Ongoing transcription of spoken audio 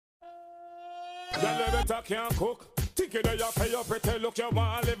Y'all better can't cook. Ticket that you pay your pretty look. You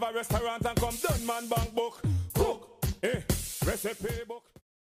want to live a restaurant and come done man bank book. Cook, recipe book.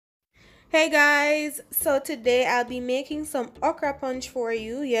 Hey guys, so today I'll be making some okra punch for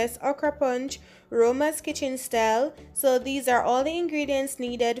you. Yes, okra punch, ROMA'S kitchen style. So these are all the ingredients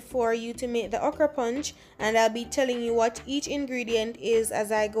needed for you to make the okra punch, and I'll be telling you what each ingredient is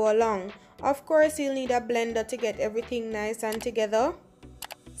as I go along. Of course, you'll need a blender to get everything nice and together.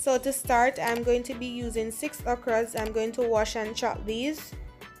 So to start, I'm going to be using 6 okras. I'm going to wash and chop these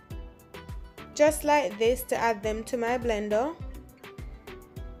just like this to add them to my blender.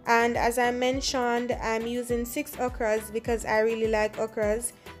 And as I mentioned, I'm using 6 okras because I really like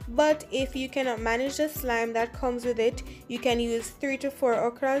okras. But if you cannot manage the slime that comes with it, you can use 3 to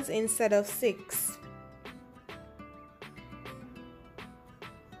 4 okras instead of 6.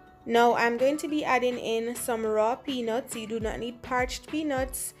 Now I'm going to be adding in some raw peanuts. You do not need parched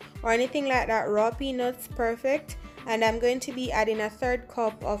peanuts or anything like that. Raw peanuts, perfect. And I'm going to be adding a 1/3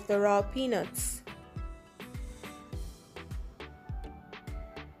 cup of the raw peanuts.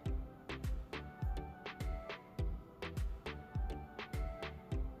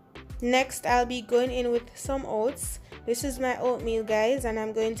 Next, I'll be going in with some oats. This is my oatmeal, guys, and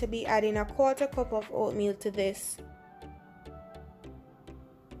I'm going to be adding a 1/4 cup of oatmeal to this.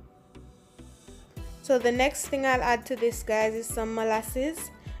 So the next thing I'll add to this, guys, is some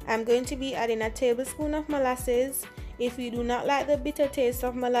molasses. I'm going to be adding a tablespoon of molasses. If you do not like the bitter taste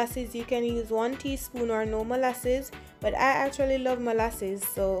of molasses, you can use 1 teaspoon or no molasses, but I actually love molasses,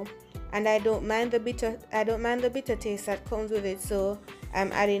 so and I don't mind the bitter taste that comes with it, so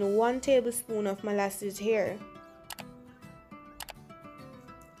I'm adding 1 tablespoon of molasses here.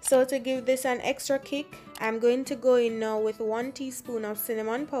 So to give this an extra kick, I'm going to go in now with 1 teaspoon of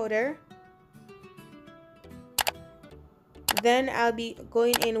cinnamon powder. Then I'll be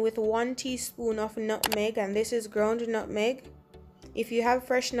going in with 1 teaspoon of nutmeg, and this is ground nutmeg. If you have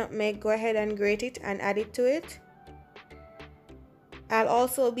fresh nutmeg, go ahead and grate it and add it to it. I'll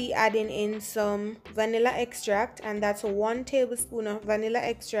also be adding in some vanilla extract, and that's 1 tablespoon of vanilla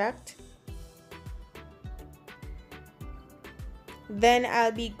extract. Then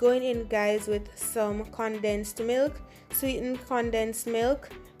I'll be going in, guys, with some condensed milk, sweetened condensed milk.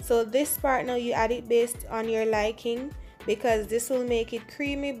 So this part now you add it based on your liking, because this will make it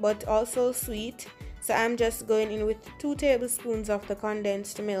creamy but also sweet. So I'm just going in with 2 tablespoons of the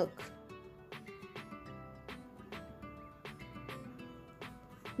condensed milk.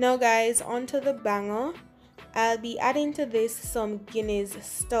 Now guys, onto the banger. I'll be adding to this some Guinness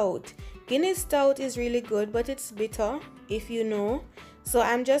Stout. Guinness Stout is really good, but it's bitter, if you know. So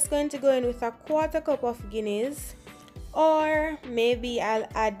I'm just going to go in with a 1/4 cup of Guinness, or maybe I'll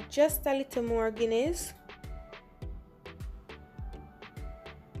add just a little more Guinness.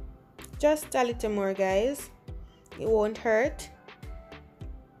 Just a little more, guys. It won't hurt.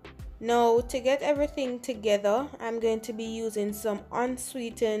 Now, to get everything together, I'm going to be using some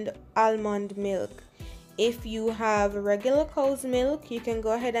unsweetened almond milk. If you have regular cow's milk, you can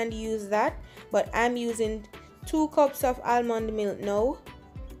go ahead and use that, but I'm using 2 cups of almond milk now.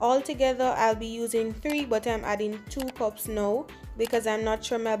 Altogether, I'll be using 3, but I'm adding 2 cups now because I'm not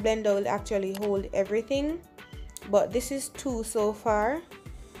sure my blender will actually hold everything. But this is 2 so far,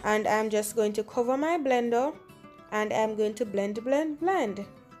 and I'm just going to cover my blender and I'm going to blend.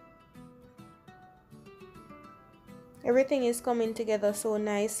 Everything is coming together so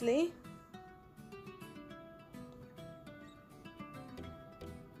nicely.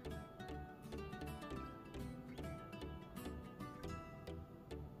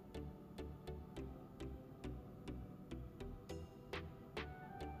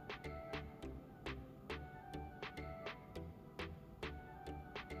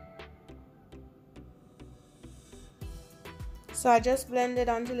 So I just blended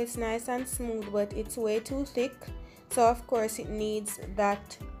until it's nice and smooth, but it's way too thick. So of course it needs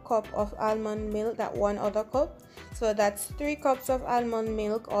that cup of almond milk, that 1 other cup. So that's 3 cups of almond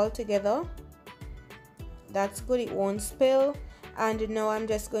milk altogether. That's good, it won't spill. And now I'm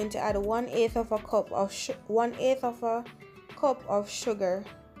just going to add 1/8 of a cup of 1/8 of a cup of sugar.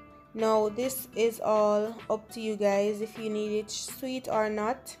 Now this is all up to you guys if you need it sweet or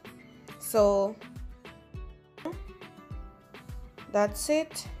not. So that's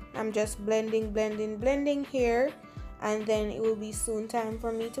it. I'm just blending here, and then it will be soon time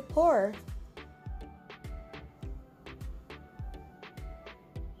for me to pour.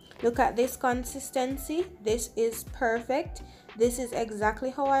 Look at this consistency. This is perfect. This is exactly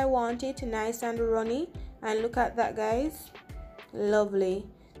how I want it, nice and runny. And look at that, guys. Lovely.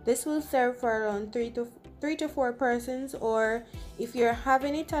 This will serve for around 3 to 4 persons, or if you're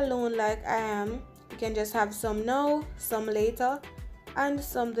having it alone like I am, you can just have some now, some later, and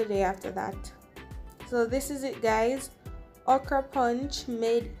some the day after that. So this is it, guys. Okra punch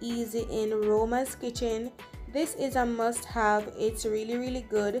made easy in ROMA'S kitchen. This is a must-have. It's really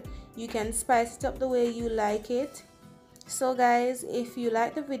good. You can spice it up the way you like it. So guys, if you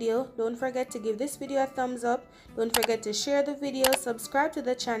like the video, don't forget to give this video a thumbs up. Don't forget to share the video, subscribe to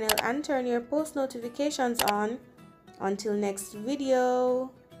the channel, and turn your post notifications on. Until next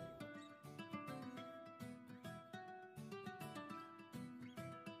video.